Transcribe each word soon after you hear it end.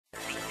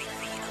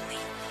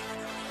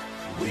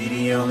We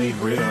the only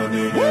real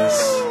niggas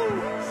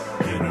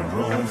in a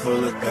room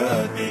full of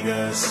thug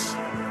niggas,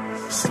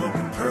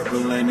 smoking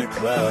purple in the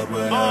club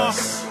with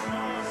us,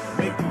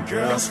 making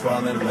girls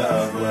fall in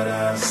love with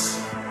us.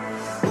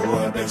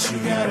 Oh, I bet you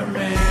got a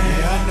man.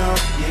 Yeah, I know.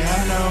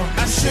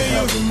 I should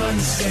help him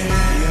understand.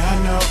 Yeah, I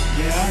know.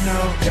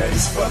 That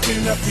he's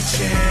fucking up your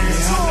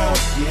chance.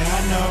 Yeah,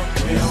 I know.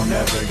 We don't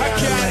ever got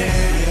a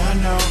land. Yeah, I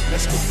know.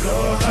 Let's go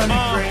blow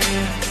 100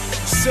 grand.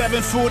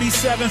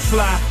 747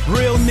 fly,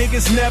 real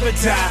niggas never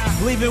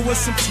die. Leaving with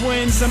some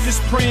twins, I'm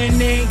just praying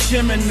they ain't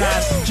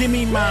Geminis. Give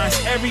me mines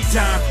every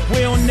time, we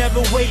don't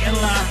never wait in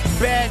line.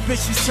 Bad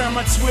bitches turn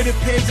my Twitter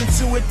page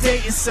into a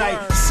dating site.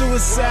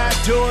 Suicide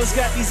doors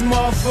got these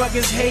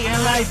motherfuckers hating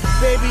life.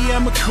 Baby,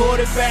 I'm a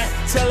quarterback,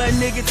 tell a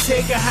nigga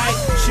take a hike.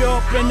 Show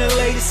up in the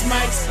latest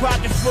mics,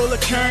 pocket full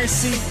of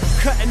currency.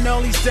 Cutting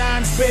all these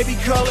dimes, baby,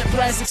 call it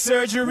plastic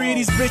surgery.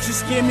 These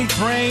bitches give me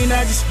brain,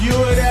 I just view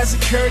it as a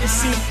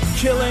courtesy.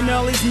 Killing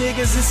all these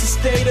niggas, it's a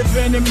state of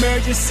an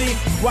emergency.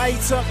 Why you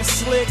talking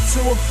slick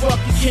to a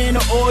fucking can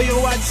of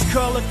oil? I just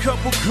call a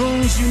couple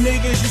goons, you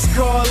niggas just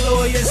call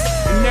lawyers.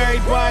 And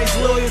everybody's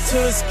loyal to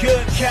his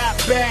good cop,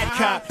 bad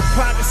cop.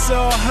 Pockets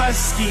all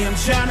husky, I'm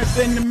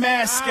Jonathan the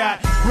mascot.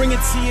 Bring it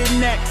to your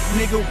neck,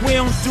 nigga, we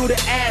don't do the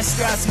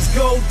ascots. These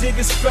gold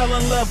diggers fell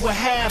in love with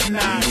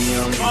have-nots. We the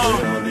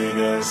only real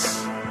niggas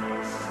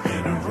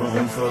in a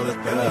room full of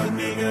thug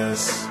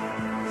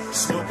niggas,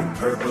 smoking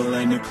purple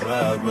in the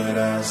club with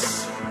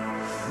us,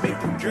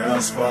 making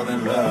girls fall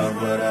in love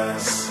with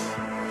us.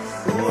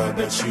 Oh, I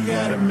bet you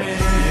got a man.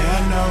 Yeah,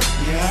 I know.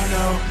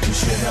 You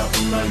should help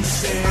him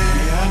understand.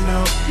 Yeah, I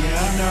know.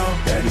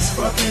 That he's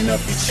fucking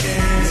up your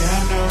chance. Yeah,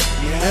 I know.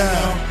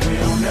 We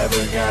don't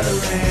ever gotta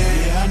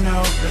land. Yeah, I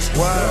know. Let's go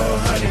blow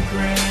 100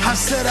 grand. I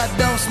said I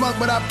don't smoke,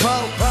 but I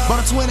poke.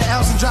 Bought a 20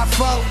 ounce and drop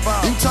 4.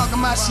 You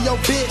talking about she your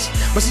bitch,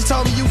 but she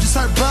told me you just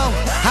her bro.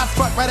 I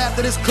fuck right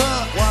after this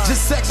club.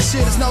 Just sex and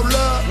shit is no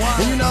love.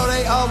 And you know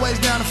they always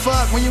down to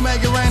fuck when you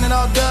make it rain and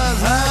all does,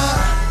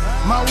 huh?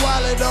 My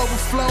wallet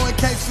overflowing,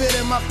 can't fit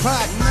in my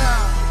pocket.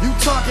 You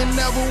talking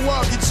never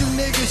walk it, you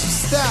niggas should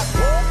stop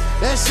it.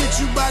 That shit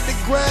you bout to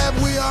grab,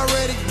 we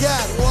already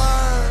got it.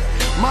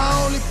 My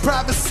only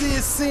prophecy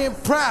is seeing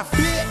profit.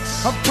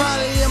 I'm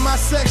probably in my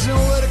section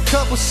with a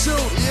couple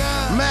shooters.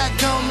 Mac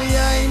on me,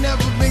 I ain't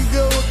never been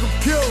good with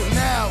computers.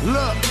 Now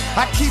look,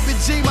 I keep it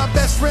G, my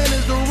best friend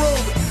is the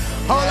ruler.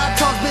 All I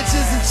talk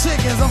bitches and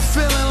chickens, I'm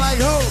feeling like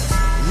hoops.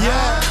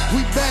 Yeah,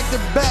 we back to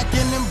back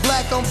and then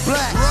black on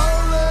black.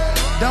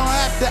 Don't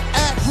have to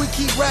act, we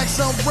keep racks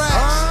on racks.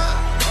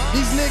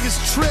 These niggas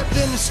tripped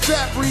and the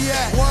strap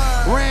react.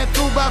 Ran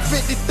through about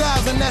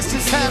 50,000, that's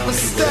just half a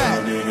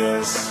stack.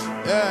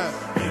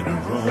 In a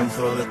room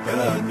full of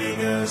thug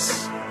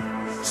niggas,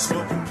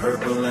 smoking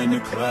purple in the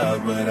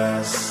club with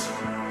us,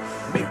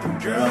 making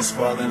girls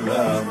fall in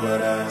love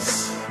with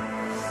us.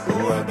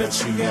 Oh, I bet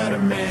you got a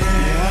man.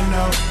 Yeah, I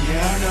know.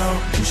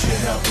 You should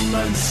help him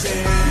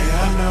understand.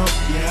 Yeah, I know.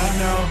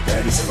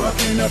 That he's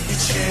fucking up your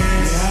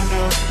chance.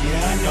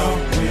 Yeah, I know.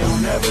 We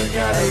don't ever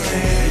gotta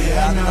land.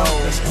 Yeah, I know.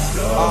 Let's go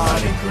blow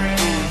 100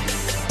 grand.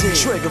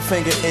 Trigger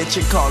finger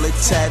itching, call it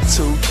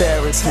tattoo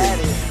therapy.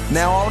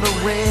 Now all the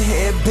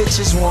redhead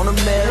bitches wanna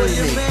marry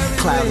me.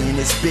 Cloudy in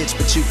this bitch,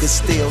 but you can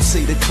still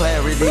see the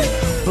clarity.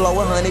 Blow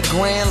 100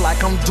 grand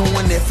like I'm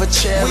doing it for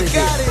charity.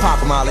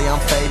 Papa Molly, I'm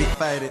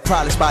faded.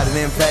 Probably spotted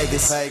in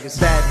Vegas.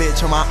 Bad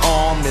bitch on my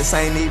arm, this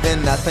ain't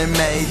even nothing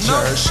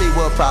major. She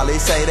would probably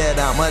say that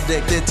I'm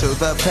addicted to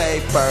the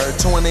paper.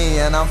 20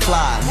 and I'm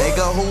fly,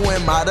 nigga, who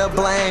am I to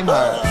blame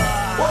her?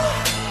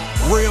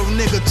 Real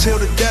nigga till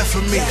the death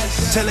of me.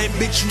 Tell that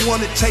bitch you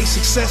wanna taste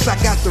success, I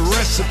got the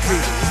recipe.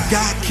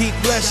 God keep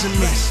blessing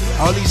me,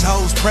 all these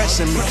hoes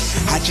pressing me.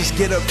 I just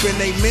get up in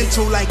they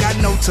mental like I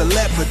know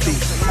telepathy.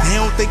 They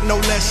don't think no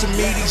less of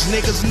me, these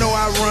niggas know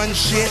I run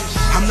shit.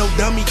 I'm no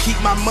dummy,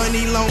 keep my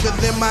money longer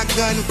than my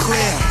gun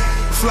clear.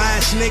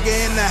 Flyest nigga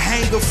in the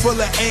hangar full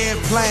of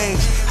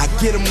airplanes. I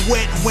get them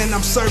wet when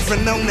I'm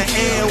surfing on the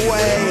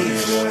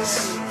airwaves.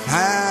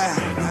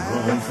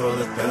 Room full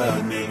of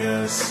thug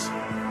niggas,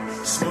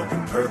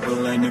 smoking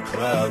purple in the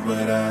club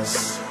with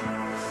us,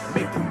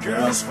 making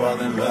girls fall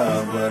in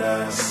love with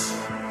us.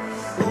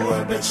 Oh,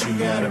 I bet you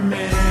got a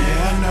man.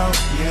 Yeah, I know.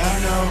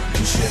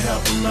 You should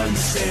help him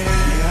understand.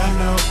 Yeah, I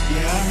know.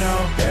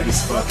 That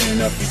he's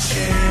fucking up your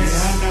chance.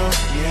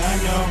 Yeah, I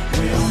know.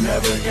 We don't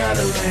ever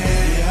gotta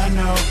land. Yeah, I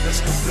know.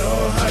 Let's go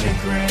blow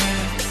 100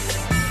 grand.